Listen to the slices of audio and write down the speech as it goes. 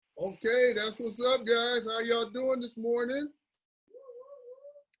Okay, that's what's up, guys. How y'all doing this morning?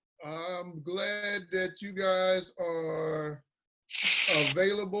 I'm glad that you guys are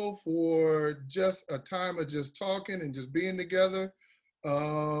available for just a time of just talking and just being together.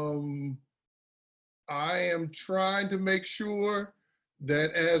 Um, I am trying to make sure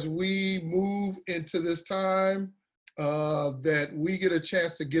that as we move into this time, that we get a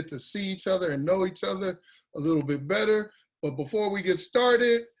chance to get to see each other and know each other a little bit better. But before we get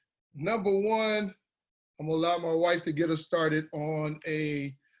started, number one, I'm gonna allow my wife to get us started on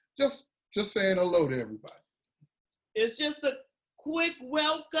a just saying hello to everybody. It's just a quick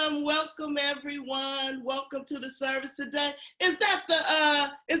welcome everyone. Welcome to the service today. Is that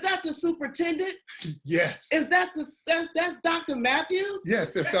the superintendent? Yes. Is that that's Dr. Matthews?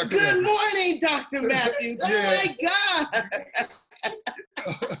 Yes, that's Dr. Good Matthews. morning, Dr. Matthews. Yeah. Oh my God.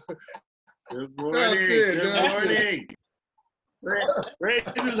 Good morning. Good morning. Praise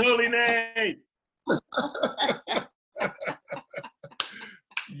his holy name.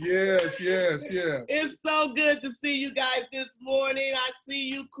 Yes. It's so good to see you guys this morning. I see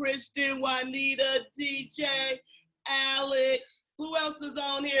you, Christian, Juanita, DJ, Alex. Who else is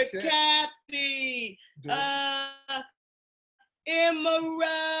on here? Kathy,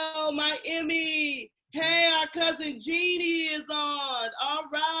 Emerald, my Emmy. Hey, our cousin Jeannie is on. All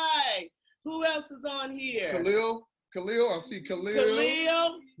right. Who else is on here? Khalil, I see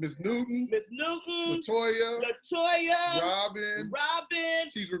Khalil. Miss Newton. Latoya. Robin.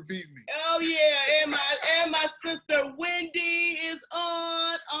 She's repeating me. Oh yeah, and my sister Wendy is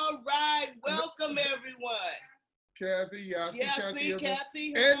on. All right, welcome everyone. Kathy, I see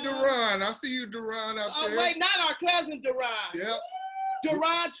Kathy. And Duran, I see you, Duran, out there. Oh wait, not our cousin Duran. Yep.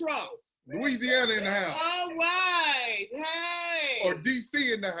 Duran Trumps. Louisiana in the house. All right, hey. Or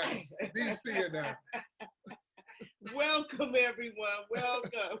DC in the house. DC in the house. Welcome everyone,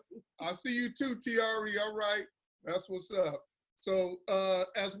 welcome. I see you too, TRE, all right. That's what's up. So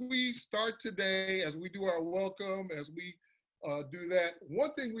as we start today, as we do our welcome, as we do that,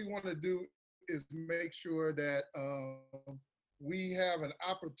 one thing we want to do is make sure that we have an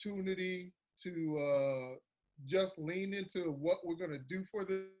opportunity to just lean into what we're going to do for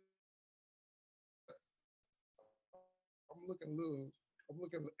this. I'm looking a little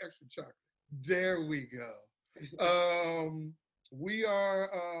extra chocolate. There we go. We are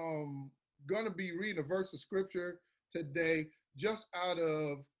going to be reading a verse of scripture today just out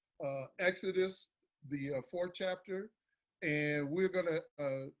of Exodus, the 4th chapter. And we're going to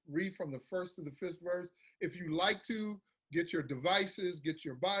read from the 1st to the 5th verse. If you like to, get your devices, get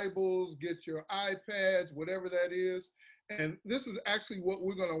your Bibles, get your iPads, whatever that is. And this is actually what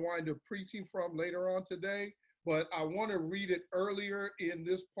we're going to wind up preaching from later on today. But I want to read it earlier in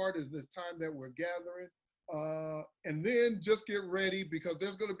this part, is this time that we're gathering. And then just get ready, because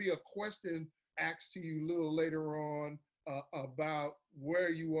there's going to be a question asked to you a little later on about where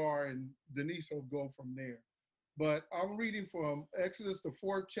you are, and Denise will go from there. But I'm reading from Exodus, the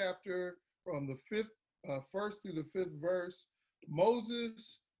 4th chapter, from the 1st through the 5th verse.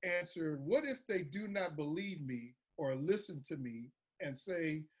 Moses answered, "What if they do not believe me or listen to me and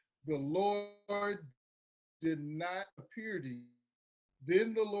say, 'The Lord did not appear to you'?"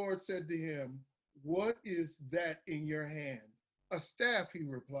 Then the Lord said to him, "What is that in your hand?" "A staff," he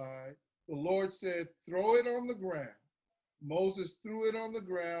replied. The Lord said, "Throw it on the ground." Moses threw it on the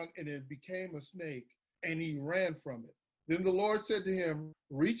ground, and it became a snake, and he ran from it. Then the Lord said to him,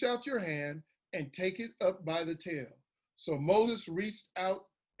 "Reach out your hand and take it up by the tail." So Moses reached out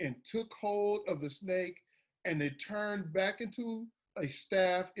and took hold of the snake, and it turned back into a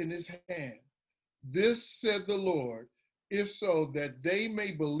staff in his hand. "This," said the Lord, "if so, that they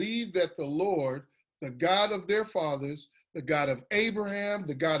may believe that the Lord, the God of their fathers, the God of Abraham,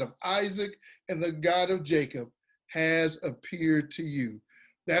 the God of Isaac, and the God of Jacob, has appeared to you."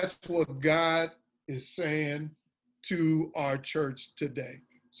 That's what God is saying to our church today.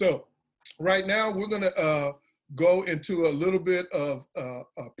 So right now we're going to go into a little bit of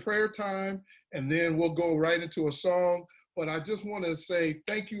a prayer time, and then we'll go right into a song. But I just want to say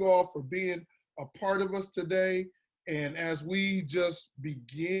thank you all for being a part of us today. And as we just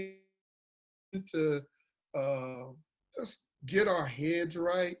begin to just get our heads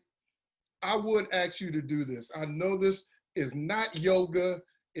right, I would ask you to do this. I know this is not yoga,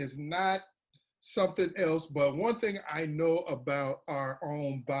 it's not something else, but one thing I know about our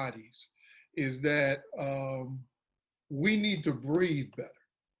own bodies is that we need to breathe better.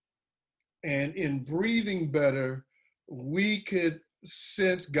 And in breathing better, we could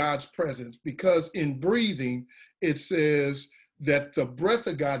sense God's presence, because in breathing, it says that the breath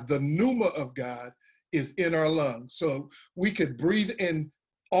of God, the pneuma of God, is in our lungs. So we could breathe in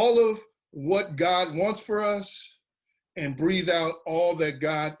all of what God wants for us and breathe out all that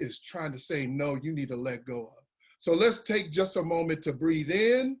God is trying to say, no, you need to let go of. So let's take just a moment to breathe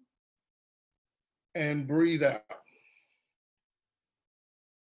in and breathe out.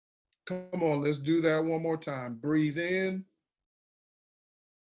 Come on, let's do that one more time. Breathe in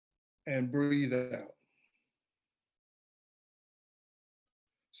and breathe out.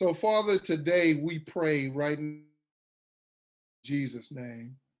 So, Father, today we pray right in Jesus'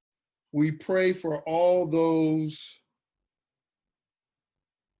 name. We pray for all those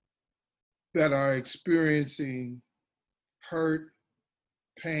that are experiencing hurt,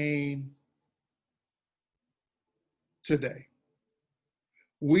 pain today.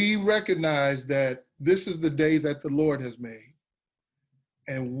 We recognize that this is the day that the Lord has made,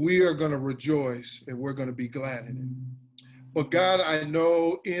 and we are going to rejoice and we're going to be glad in it. But God, I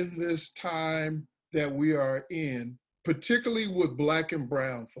know in this time that we are in, particularly with Black and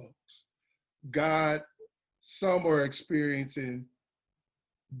brown folks, God, some are experiencing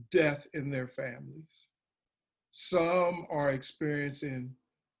death in their families. Some are experiencing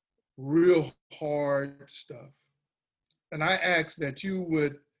real hard stuff. And I ask that you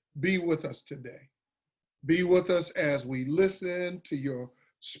would be with us today. Be with us as we listen to your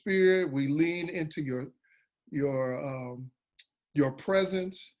spirit. We lean into your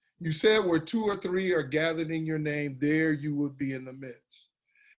presence. You said where 2 or 3 are gathered in your name, there you would be in the midst.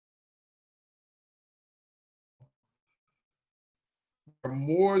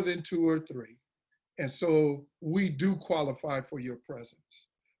 More than 2 or 3. And so we do qualify for your presence.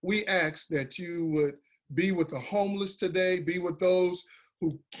 We ask that you would be with the homeless today, be with those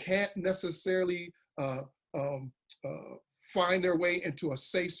who can't necessarily find their way into a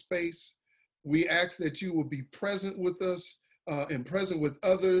safe space. We ask that you will be present with us and present with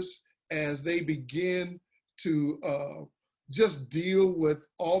others as they begin to just deal with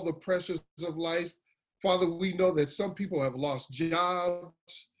all the pressures of life. Father, we know that some people have lost jobs,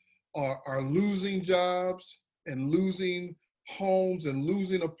 are losing jobs and losing homes and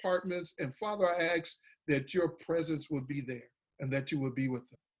losing apartments. And Father, I ask that your presence would be there and that you would be with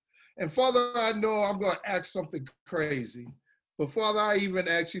them. And Father, I know I'm going to ask something crazy, but Father, I even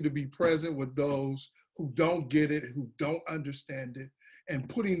ask you to be present with those who don't get it, who don't understand it, and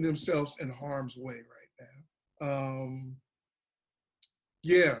putting themselves in harm's way right now.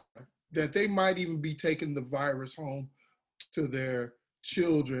 That they might even be taking the virus home to their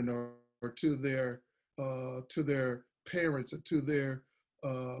children or to their parents or to their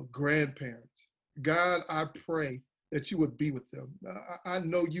grandparents. God, I pray that you would be with them. I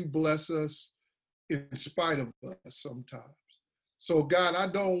know you bless us in spite of us sometimes. So God, I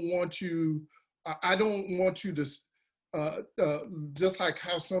don't want you to, just like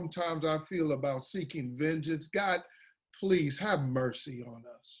how sometimes I feel about seeking vengeance. God, please have mercy on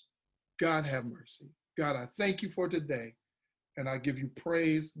us. God, have mercy. God, I thank you for today, and I give you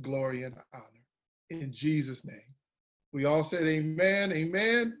praise, glory, and honor. In Jesus' name. We all said amen,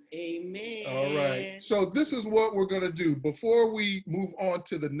 amen. Amen. All right. So this is what we're going to do. Before we move on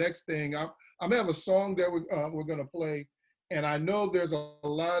to the next thing, I'm going to have a song that we're going to play. And I know there's a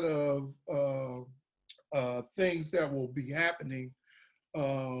lot of things that will be happening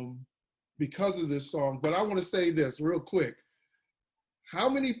because of this song. But I want to say this real quick. How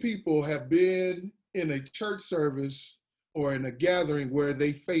many people have been in a church service or in a gathering where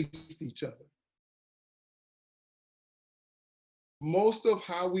they faced each other? Most of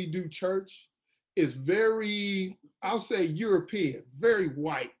how we do church is very, I'll say European, very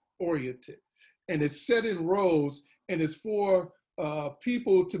white oriented. And it's set in rows, and it's for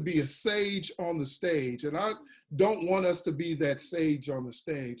people to be a sage on the stage. And I don't want us to be that sage on the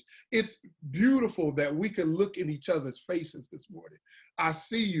stage. It's beautiful that we can look in each other's faces this morning. I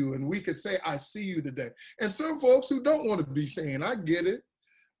see you, and we could say, I see you today. And some folks who don't want to be saying, I get it.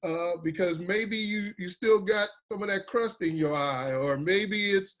 Because maybe you still got some of that crust in your eye, or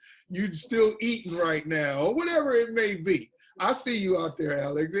maybe it's you still eating right now, or whatever it may be. I see you out there,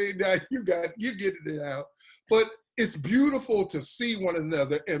 Alex. You getting it out. But it's beautiful to see one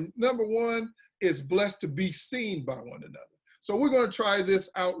another. And number one, it's blessed to be seen by one another. So we're going to try this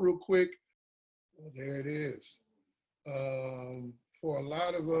out real quick. Well, there it is. For a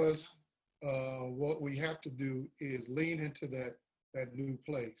lot of us, what we have to do is lean into that new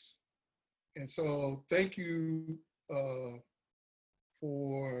place. And so thank you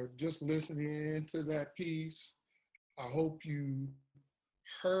for just listening to that piece. I hope you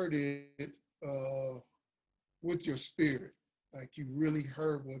heard it with your spirit, like you really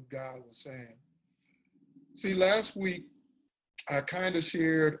heard what God was saying. See, last week, I kind of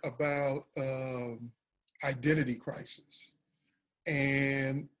shared about identity crisis.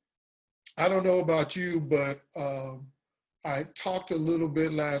 And I don't know about you, but I talked a little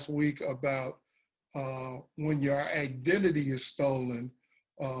bit last week about when your identity is stolen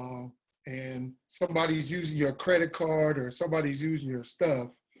and somebody's using your credit card or somebody's using your stuff.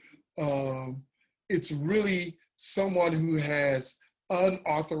 It's really someone who has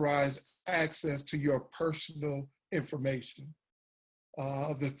unauthorized access to your personal information.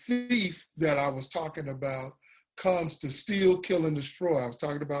 The thief that I was talking about comes to steal, kill, and destroy. I was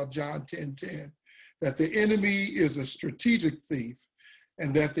talking about John 10:10, that the enemy is a strategic thief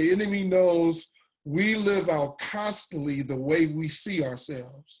and that the enemy knows we live out constantly the way we see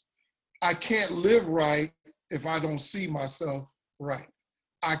ourselves. I can't live right if I don't see myself right.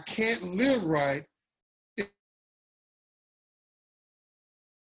 I can't live right.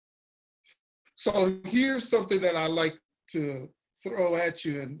 So here's something that I like to throw at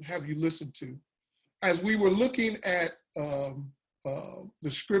you and have you listen to. As we were looking at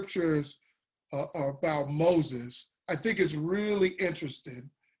the scriptures about Moses, I think it's really interesting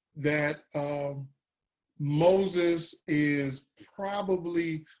that Moses is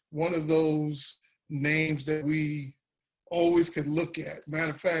probably one of those names that we always can look at.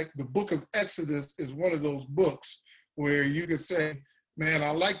 Matter of fact, the book of Exodus is one of those books where you could say, man,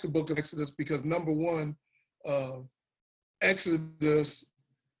 I like the book of Exodus because number one, Exodus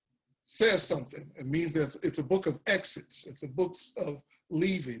says something. It means that it's a book of exits. It's a book of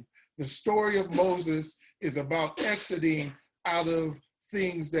leaving. The story of Moses is about exiting out of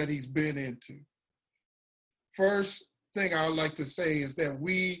things that he's been into. First thing I would like to say is that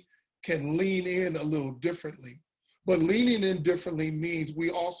we can lean in a little differently. But leaning in differently means we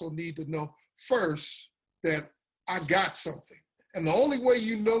also need to know first that I got something. And the only way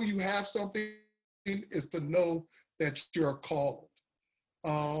you know you have something is to know that you're called.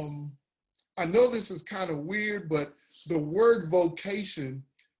 I know this is kind of weird, but the word vocation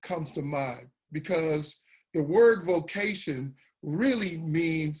comes to mind because the word vocation really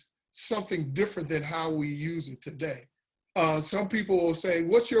means something different than how we use it today. Some people will say,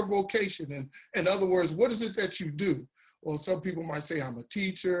 what's your vocation? And in other words, what is it that you do? Well, some people might say, I'm a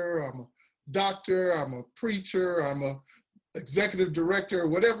teacher, I'm a doctor, I'm a preacher, I'm a executive director,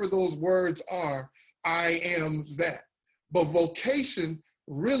 whatever those words are, I am that. But vocation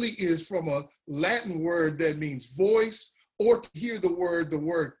really is from a Latin word that means voice, or to hear the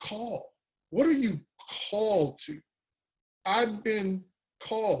word call. What are you called to? I've been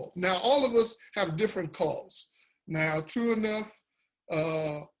called. Now, all of us have different calls. Now, true enough,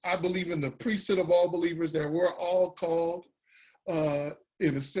 I believe in the priesthood of all believers that we're all called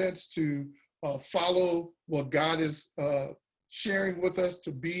in a sense to follow what God is sharing with us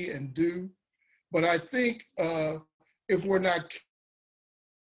to be and do. But I think if we're not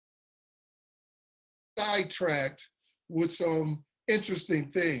sidetracked with some interesting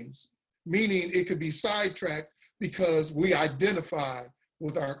things, meaning it could be sidetracked because we identify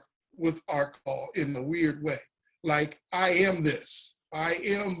with our call in a weird way. Like, I am this, I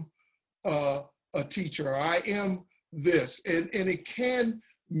am a teacher, I am this. And it can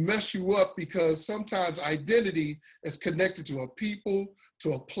mess you up because sometimes identity is connected to a people,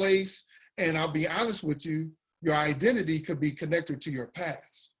 to a place. And I'll be honest with you, your identity could be connected to your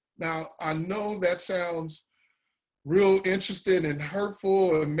past. Now, I know that sounds real interesting and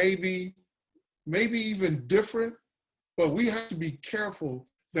hurtful and maybe even different, but we have to be careful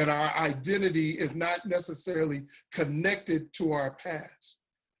that our identity is not necessarily connected to our past.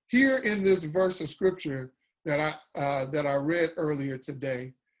 Here in this verse of scripture that I read earlier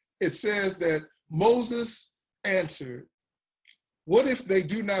today, it says that Moses answered, "What if they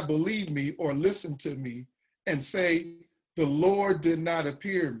do not believe me or listen to me and say, the Lord did not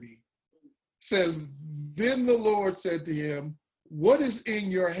appear to me?" It says, then the Lord said to him, "What is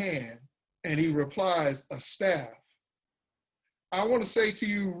in your hand?" And he replies, "A staff." I want to say to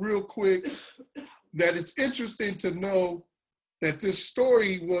you real quick that it's interesting to know that this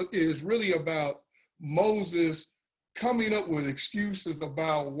story is really about Moses coming up with excuses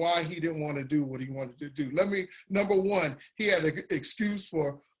about why he didn't want to do what he wanted to do. Number one, he had an excuse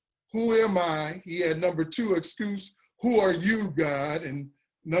for who am I? He had number two excuse, who are you, God? And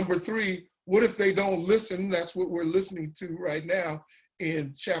number three, what if they don't listen? That's what we're listening to right now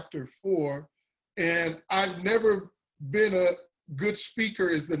in chapter 4. And I've never been a good speaker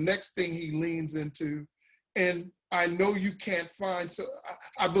is the next thing he leans into. And I know you can't find, so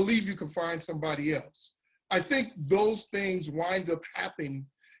I believe you can find somebody else. I think those things wind up happening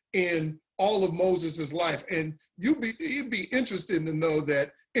in all of Moses's life. And you'd be interested to know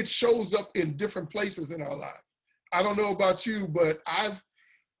that it shows up in different places in our life. I don't know about you, but I've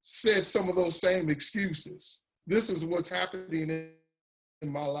said some of those same excuses. This is what's happening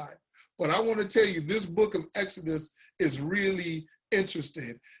in my life. But I want to tell you, this book of Exodus is really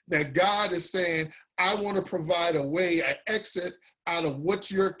interesting, that God is saying, I want to provide a way, an exit out of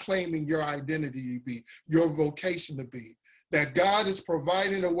what you're claiming your identity to be, your vocation to be. That God is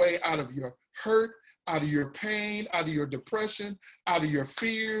providing a way out of your hurt, out of your pain, out of your depression, out of your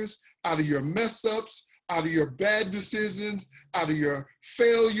fears, out of your mess ups, out of your bad decisions, out of your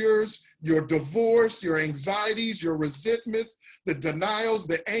failures, your divorce, your anxieties, your resentments, the denials,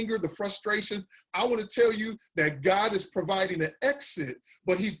 the anger, the frustration. I want to tell you that God is providing an exit,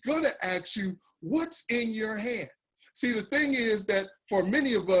 but he's going to ask you, what's in your hand? See, the thing is that for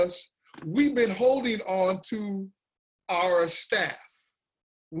many of us, we've been holding on to our staff.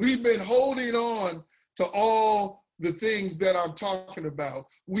 We've been holding on to all the things that I'm talking about.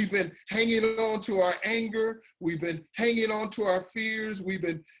 We've been hanging on to our anger. We've been hanging on to our fears. We've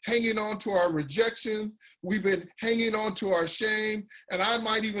been hanging on to our rejection. We've been hanging on to our shame. And I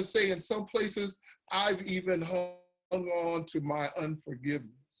might even say in some places, I've even hung on to my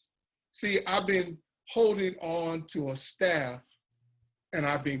unforgiveness. See, I've been holding on to a staff and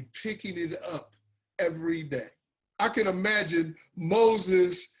I've been picking it up every day. I can imagine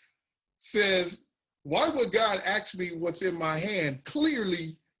Moses says, why would God ask me what's in my hand?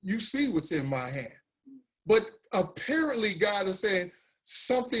 Clearly, you see what's in my hand. But apparently, God is saying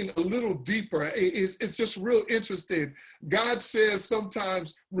something a little deeper. It's just real interesting. God says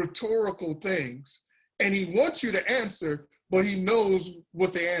sometimes rhetorical things, and he wants you to answer, but he knows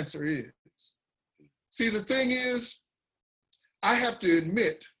what the answer is. See, the thing is, I have to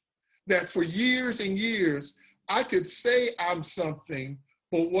admit that for years and years, I could say I'm something,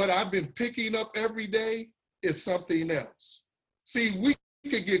 but what I've been picking up every day is something else. See, we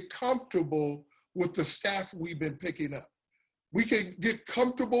could get comfortable with the staff we've been picking up. We could get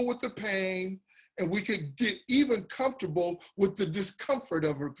comfortable with the pain, and we could get even comfortable with the discomfort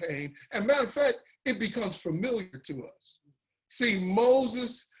of her pain. And matter of fact, it becomes familiar to us. See,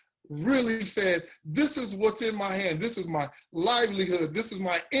 Moses really said, this is what's in my hand. This is my livelihood. This is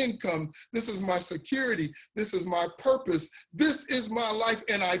my income. This is my security. This is my purpose. This is my life.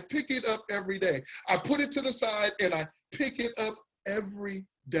 And I pick it up every day. I put it to the side and I pick it up every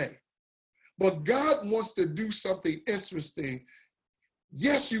day. But God wants to do something interesting.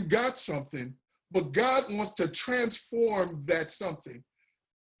 Yes, you got something, but God wants to transform that something.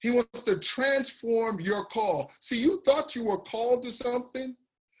 He wants to transform your call. See, you thought you were called to something,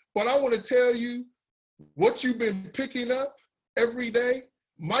 but I want to tell you, what you've been picking up every day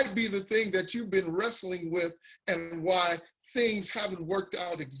might be the thing that you've been wrestling with and why things haven't worked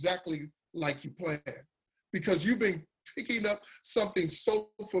out exactly like you planned. Because you've been picking up something so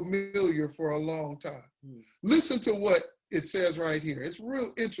familiar for a long time. Listen to what it says right here. It's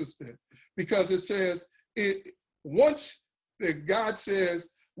real interesting because it says, once that God says,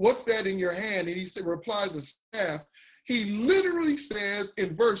 what's that in your hand? And he replies, a staff. He literally says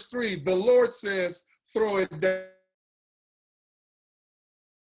in verse 3, the Lord says, throw it down.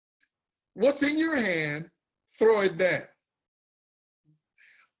 What's in your hand, throw it down.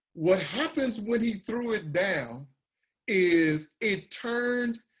 What happens when he threw it down is it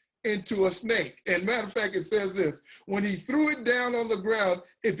turned into a snake. And matter of fact, it says this, when he threw it down on the ground,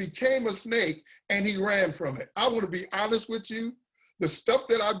 it became a snake and he ran from it. I want to be honest with you. The stuff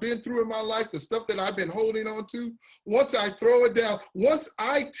that I've been through in my life, the stuff that I've been holding on to, once I throw it down, once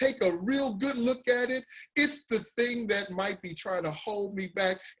I take a real good look at it, it's the thing that might be trying to hold me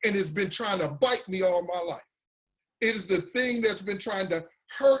back and has been trying to bite me all my life. It is the thing that's been trying to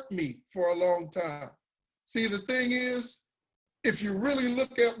hurt me for a long time. See, the thing is, if you really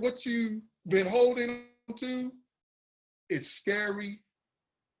look at what you've been holding on to, it's scary,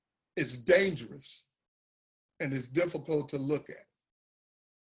 it's dangerous, and it's difficult to look at.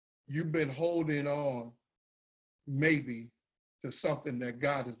 You've been holding on maybe to something that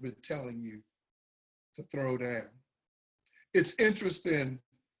God has been telling you to throw down. It's interesting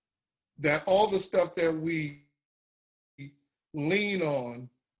that all the stuff that we lean on,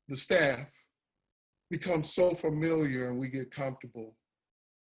 the staff, becomes so familiar and we get comfortable.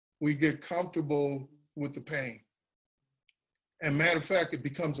 We get comfortable with the pain. And matter of fact, it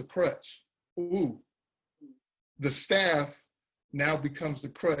becomes a crutch. Ooh, the staff now becomes the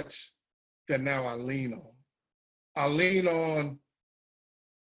crutch that now I lean on. I lean on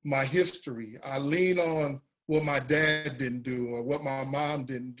my history. I lean on what my dad didn't do or what my mom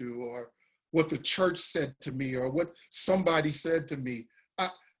didn't do or what the church said to me or what somebody said to me. I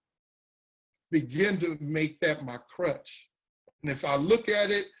begin to make that my crutch. And if I look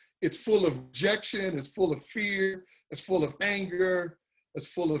at it, it's full of rejection, it's full of fear, it's full of anger, it's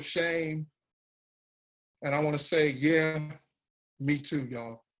full of shame. And I want to say, yeah, me too,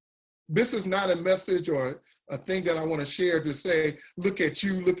 y'all. This is not a message or a thing that I want to share to say, look at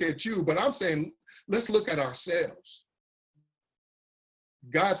you. But I'm saying, let's look at ourselves.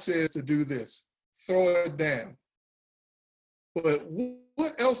 God says to do this, throw it down. But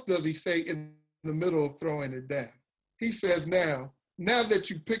what else does he say in the middle of throwing it down? He says, now that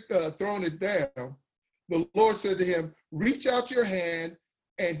you thrown it down, the Lord said to him, reach out your hand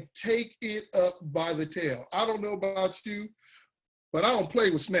and take it up by the tail. I don't know about you, but I don't play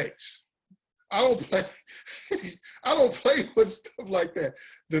with snakes. I don't play with stuff like that.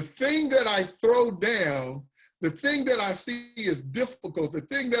 The thing that I throw down, the thing that I see is difficult, the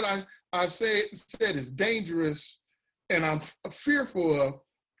thing that I've said is dangerous and I'm fearful of,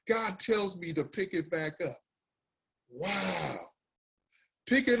 God tells me to pick it back up. Wow.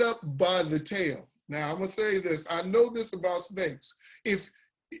 Pick it up by the tail. Now I'm gonna say this, I know this about snakes. If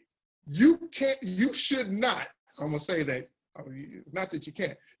you should not, I'm gonna say that, not that you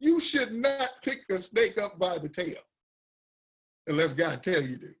can't, you should not pick a snake up by the tail, unless God tell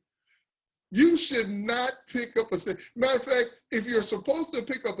you to. You should not pick up a snake. Matter of fact, if you're supposed to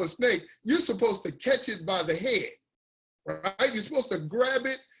pick up a snake, you're supposed to catch it by the head, right? You're supposed to grab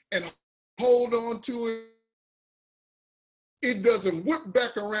it and hold on to it. It doesn't whip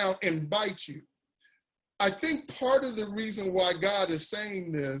back around and bite you. I think part of the reason why God is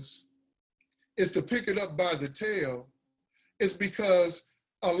saying this is to pick it up by the tail is because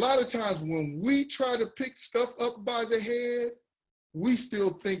a lot of times when we try to pick stuff up by the head, we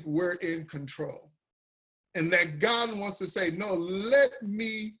still think we're in control. And that God wants to say, no, let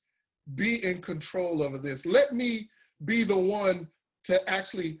me be in control over this. Let me be the one to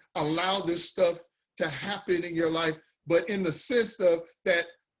actually allow this stuff to happen in your life, but in the sense of that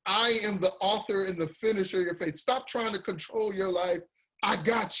I am the author and the finisher of your faith. Stop trying to control your life. I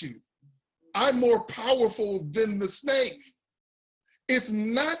got you. I'm more powerful than the snake. It's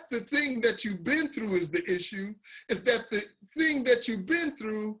not the thing that you've been through is the issue. It's that the thing that you've been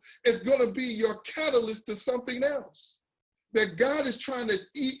through is going to be your catalyst to something else. That God is trying to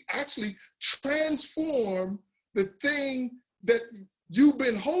actually transform the thing that you've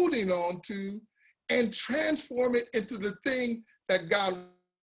been holding on to and transform it into the thing that God.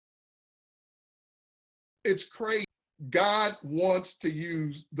 It's crazy. God wants to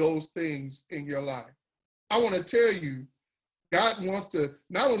use those things in your life. I want to tell you, God wants to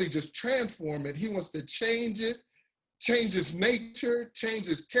not only just transform it, he wants to change it, change its nature, change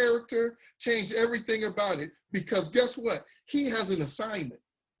its character, change everything about it. Because guess what? He has an assignment.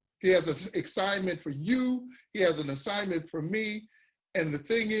 He has an assignment for you. He has an assignment for me. And the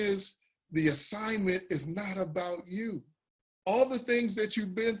thing is, the assignment is not about you. All the things that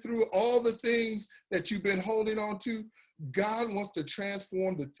you've been through, all the things that you've been holding on to, God wants to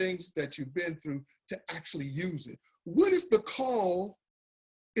transform the things that you've been through to actually use it. What if the call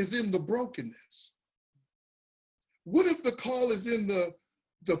is in the brokenness? What if the call is in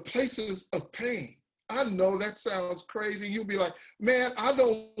the places of pain? I know that sounds crazy. You'll be like, man, I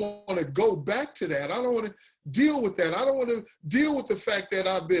don't want to go back to that. I don't want to deal with that. I don't want to deal with the fact that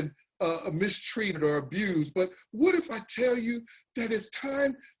I've been mistreated or abused. But what if I tell you that it's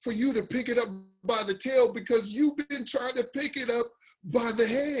time for you to pick it up by the tail because you've been trying to pick it up by the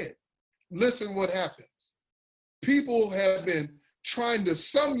head? Listen what happens. People have been trying to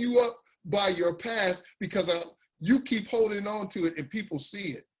sum you up by your past because you keep holding on to it and people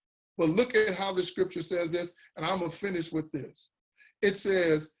see it. But look at how the scripture says this, and I'm going to finish with this. It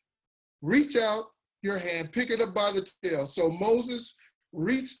says, reach out your hand, pick it up by the tail. So Moses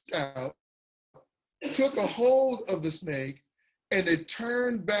reached out, took a hold of the snake, and it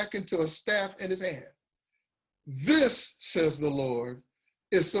turned back into a staff in his hand. This, says the Lord,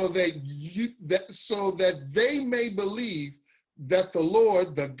 is so that they may believe that the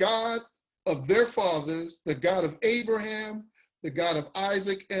Lord, the God of their fathers, the God of Abraham, the God of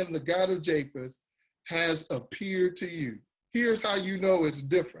Isaac, and the God of Japheth, has appeared to you. Here's how you know it's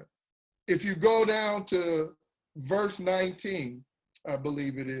different. If you go down to verse 19, I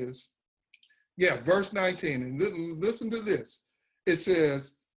believe it is. Yeah, verse 19, and listen to this. It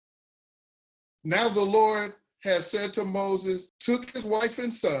says, now the Lord has said to Moses, took his wife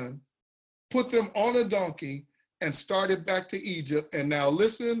and son, put them on a donkey, and started back to Egypt. And now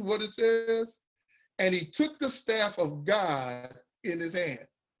listen what it says. And he took the staff of God in his hand.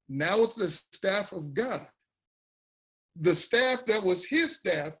 Now it's the staff of God. The staff that was his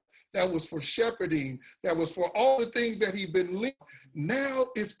staff, that was for shepherding, that was for all the things that he'd been leading. Now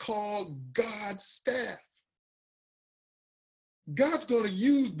it's called God's staff. God's going to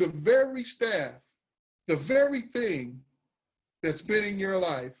use the very staff, the very thing that's been in your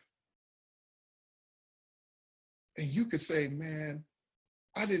life, And you could say, man,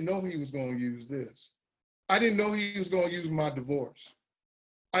 I didn't know he was going to use this. I didn't know he was going to use my divorce.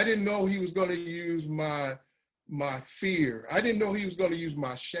 I didn't know he was going to use my fear. I didn't know he was going to use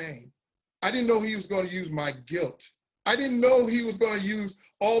my shame. I didn't know he was going to use my guilt. I didn't know he was going to use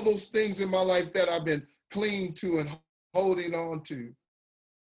all those things in my life that I've been clinging to and holding on to.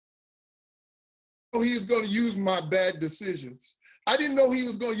 He was going to use my bad decisions. I didn't know he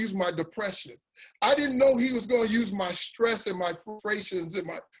was going to use my depression. I didn't know he was going to use my stress and my frustrations and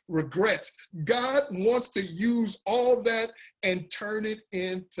my regrets. God wants to use all that and turn it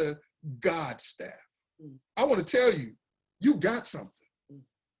into God's staff. I want to tell you, you got something.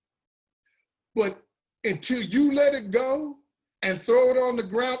 But until you let it go and throw it on the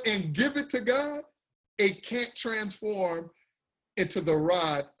ground and give it to God, it can't transform into the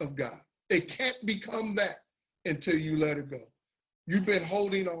rod of God. It can't become that until you let it go. You've been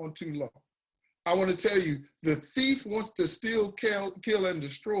holding on too long. I want to tell you, the thief wants to steal, kill, and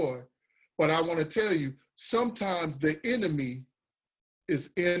destroy. But I want to tell you, sometimes the enemy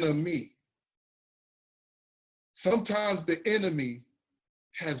is enemy. Sometimes the enemy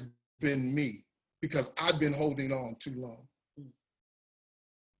has been me because I've been holding on too long.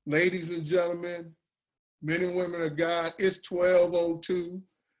 Ladies and gentlemen, men and women of God, it's 12:02.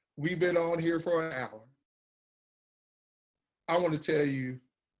 We've been on here for an hour. I want to tell you,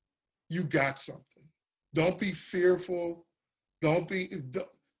 you got something. Don't be fearful.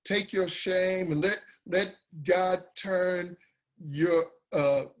 Take your shame and let God turn your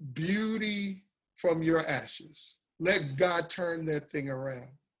beauty from your ashes. Let God turn that thing around.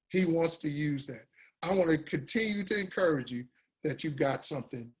 He wants to use that. I want to continue to encourage you that you got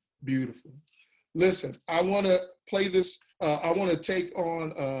something beautiful. Listen, I want to play this. I want to take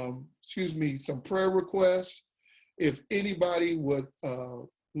on, some prayer requests. If anybody would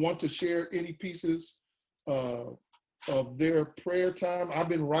want to share any pieces of their prayer time, I've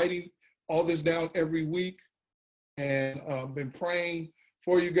been writing all this down every week and been praying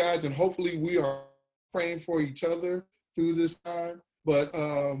for you guys, and hopefully we are praying for each other through this time. But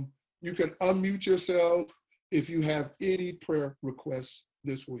you can unmute yourself if you have any prayer requests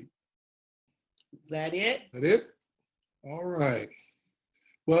this week. Is that it? That it? All right.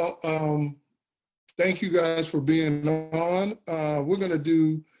 Well, thank you guys for being on. We're going to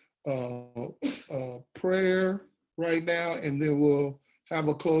do prayer right now, and then we'll have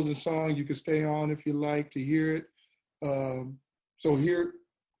a closing song. You can stay on if you like to hear it. So here,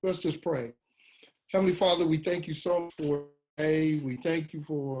 let's just pray. Heavenly Father, we thank you so much for today. We thank you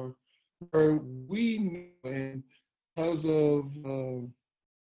for we know, and because of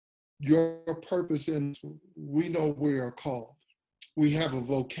your purpose, and we know we are called. We have a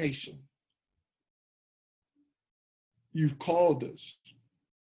vocation. You've called us.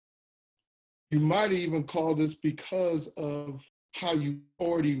 You might have even called us because of how you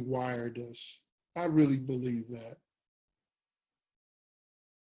already wired us. I really believe that.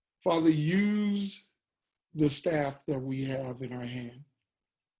 Father, use the staff that we have in our hand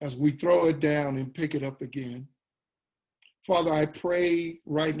as we throw it down and pick it up again. Father, I pray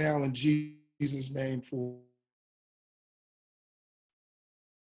right now in Jesus' name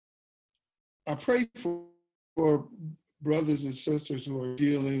I pray for brothers and sisters who are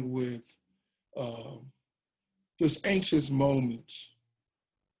dealing with this anxious moments.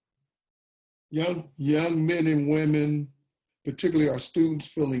 Young men and women, particularly our students,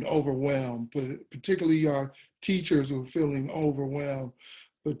 feeling overwhelmed, particularly our teachers who are feeling overwhelmed,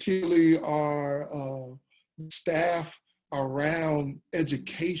 particularly our staff around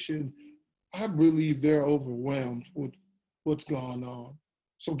education. I believe they're overwhelmed with what's going on.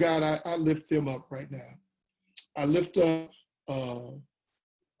 So God, I lift them up right now. I lift up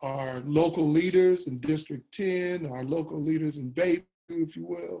our local leaders in District 10, our local leaders in Bayview, if you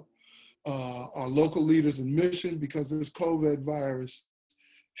will, our local leaders in Mission, because this COVID virus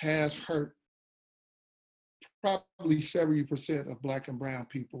has hurt probably 70% of Black and brown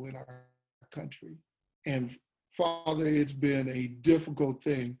people in our country. And Father, it's been a difficult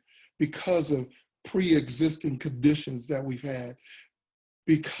thing because of pre-existing conditions that we've had,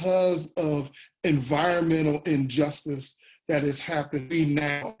 because of environmental injustice that has happened. We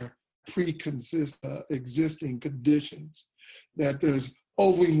now are pre-existing conditions, that there's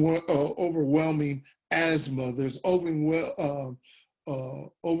overwhelming asthma, there's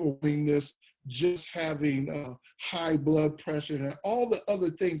overwhelmingness, just having high blood pressure, and all the other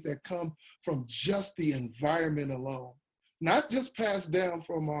things that come from just the environment alone. Not just passed down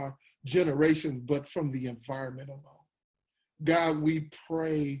from our generation, but from the environment alone. God, we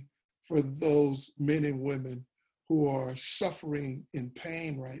pray for those men and women who are suffering in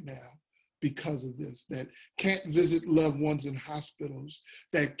pain right now, because of this, that can't visit loved ones in hospitals,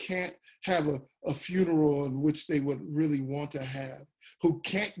 that can't have a funeral in which they would really want to have, who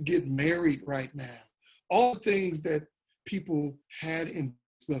can't get married right now. All the things that people had in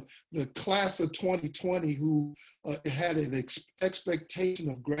the class of 2020 who had an expectation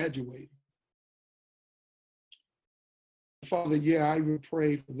of graduating. Father, I even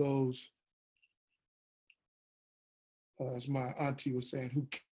pray for those, as my auntie was saying, who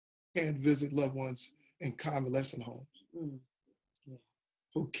can't visit loved ones in convalescent homes,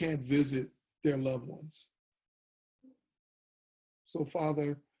 who can't visit their loved ones. So,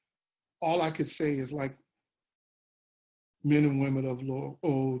 Father, all I could say is, like men and women of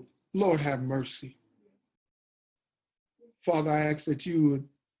old, Lord, have mercy. Father, I ask that you would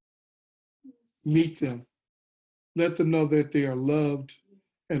meet them. Let them know that they are loved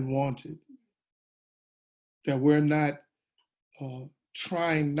and wanted, that we're not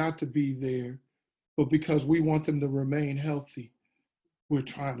trying not to be there, but because we want them to remain healthy, we're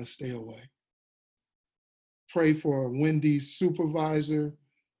trying to stay away. Pray for Wendy's supervisor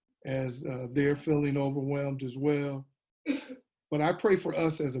as they're feeling overwhelmed as well. But I pray for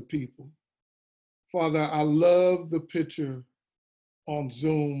us as a people. Father, I love the picture on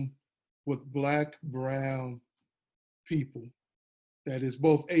Zoom with Black, brown people that is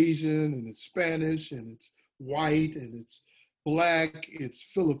both Asian and it's Spanish and it's white and it's Black, it's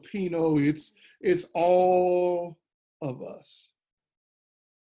Filipino, it's all of us.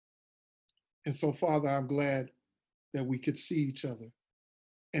 And so, Father, I'm glad that we could see each other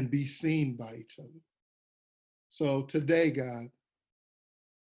and be seen by each other. So today, God,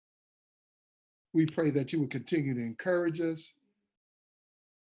 we pray that you would continue to encourage us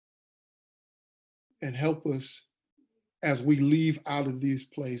and help us as we leave out of these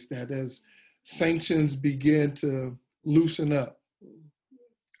places, that as sanctions begin to loosen up,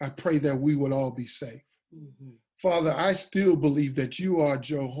 I pray that we would all be safe. Mm-hmm. Father, I still believe that you are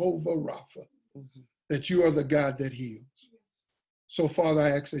Jehovah Rapha, that you are the God that heals. So, Father, I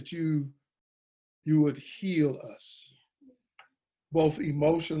ask that you would heal us, both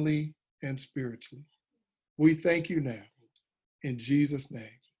emotionally and spiritually. We thank you now. In Jesus' name,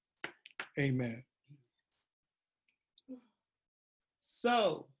 amen.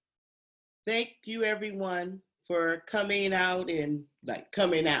 So, thank you everyone for coming out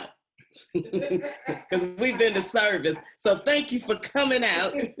because we've been to service. So thank you for coming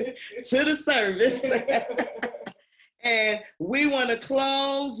out to the service. And we want to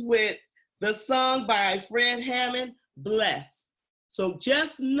close with the song by Fred Hammond, Bless. So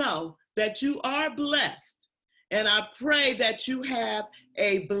just know that you are blessed. And I pray that you have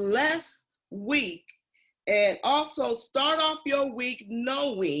a blessed week. And also start off your week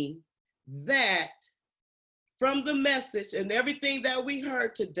knowing that from the message and everything that we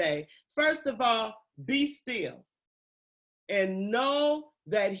heard today, first of all, be still and know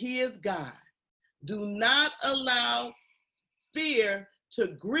that he is God. Do not allow fear to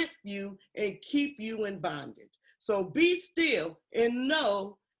grip you and keep you in bondage. So be still and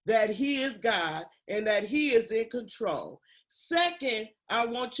know that he is God and that he is in control. Second, I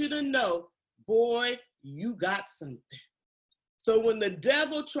want you to know, boy, you got something. So when the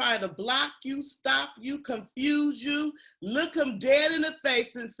devil try to block you, stop you, confuse you, look him dead in the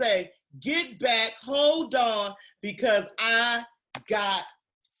face and say, get back, hold on, because I got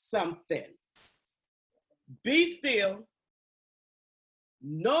something. Be still,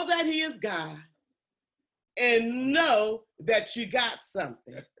 know that he is God, and know that you got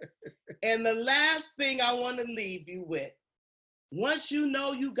something. And the last thing I want to leave you with, once you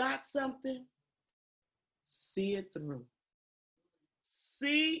know you got something, see it through.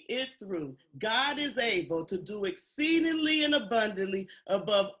 See it through. God is able to do exceedingly and abundantly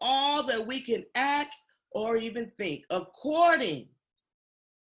above all that we can ask or even think, according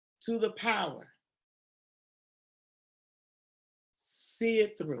to the power. See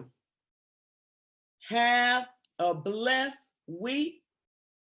it through. Have a blessed week.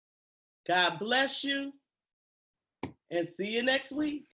 God bless you, and see you next week.